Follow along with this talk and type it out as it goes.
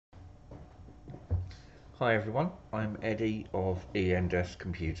Hi everyone, I'm Eddie of E&S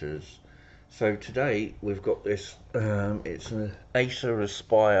Computers. So today we've got this, it's an Acer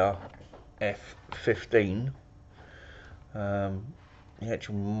Aspire F15. The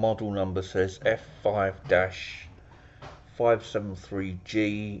actual model number says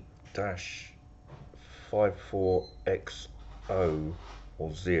F5-573G-54XO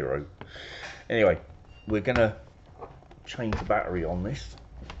or 0. Anyway, we're going to change the battery on this,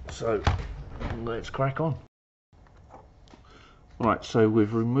 so let's crack on. Right, so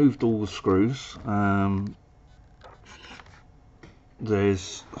we've removed all the screws.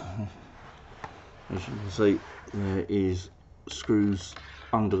 There's, as you can see, there is screws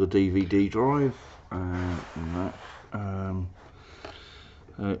under the DVD drive and that.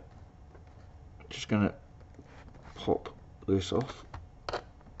 Just going to pop this off.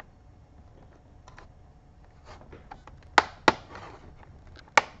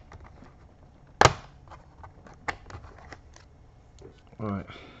 Right.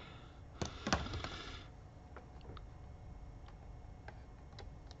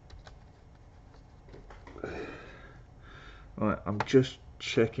 Right, I'm just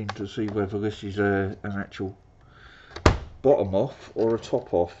checking to see whether this is an actual bottom off or a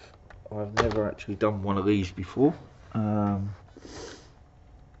top off. I've never actually done one of these before.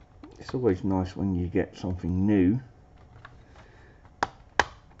 It's always nice when you get something new.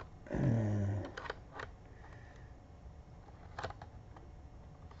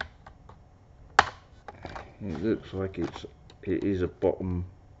 It looks like it is a bottom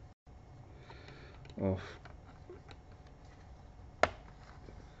off.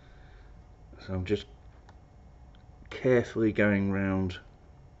 So I'm just carefully going round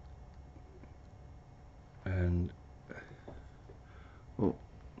and oh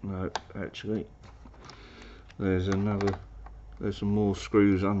no, actually there's some more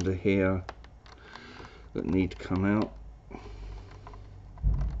screws under here that need to come out.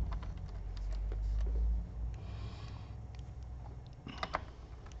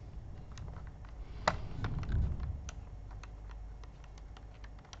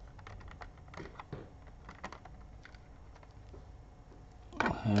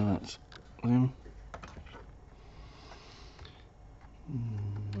 That's them.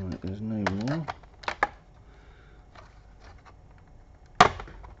 Right, there's no more.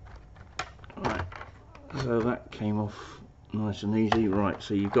 Right, so that came off nice and easy. Right,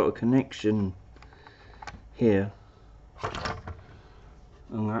 so you've got a connection here,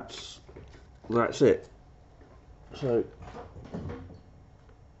 and that's it. So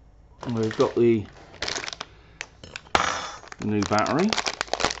we've got the new battery.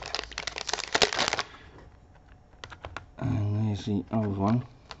 And there's the old one.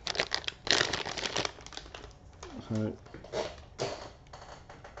 So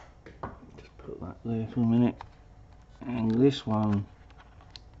just put that there for a minute. And this one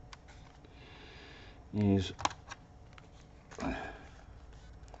is,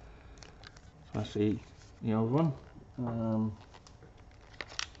 I see the old one.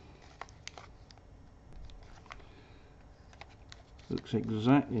 Looks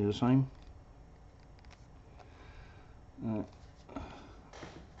exactly the same.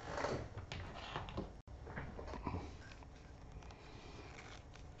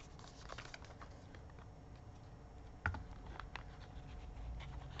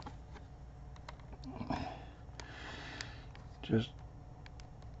 Just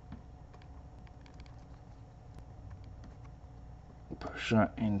push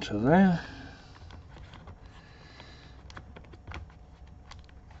that into there.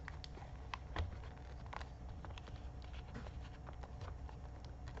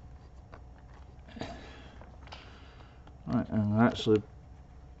 Right, and that's the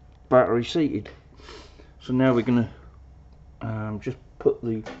battery seated. So now we're going to just put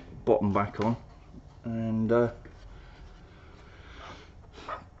the bottom back on, and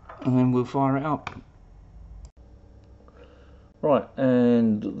then we'll fire it up. Right,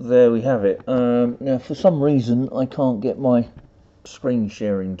 and there we have it. Now for some reason I can't get my screen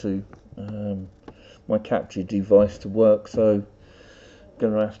sharing to my capture device to work, so I'm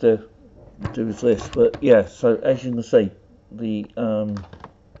going to have to do this. But yeah, so as you can see, the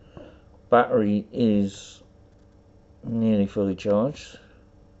battery is nearly fully charged.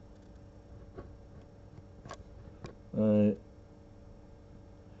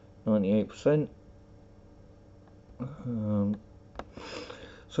 98%.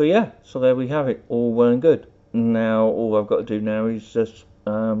 So yeah, so there we have it, all well and good. Now all I've got to do now is just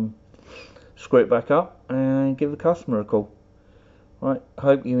screw it back up and give the customer a call. Right,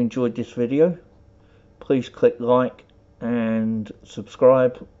 hope you enjoyed this video. Please click like and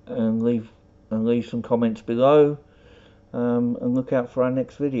subscribe and leave and leave some comments below, and look out for our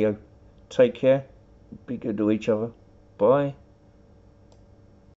next video. Take care, be good to each other, bye.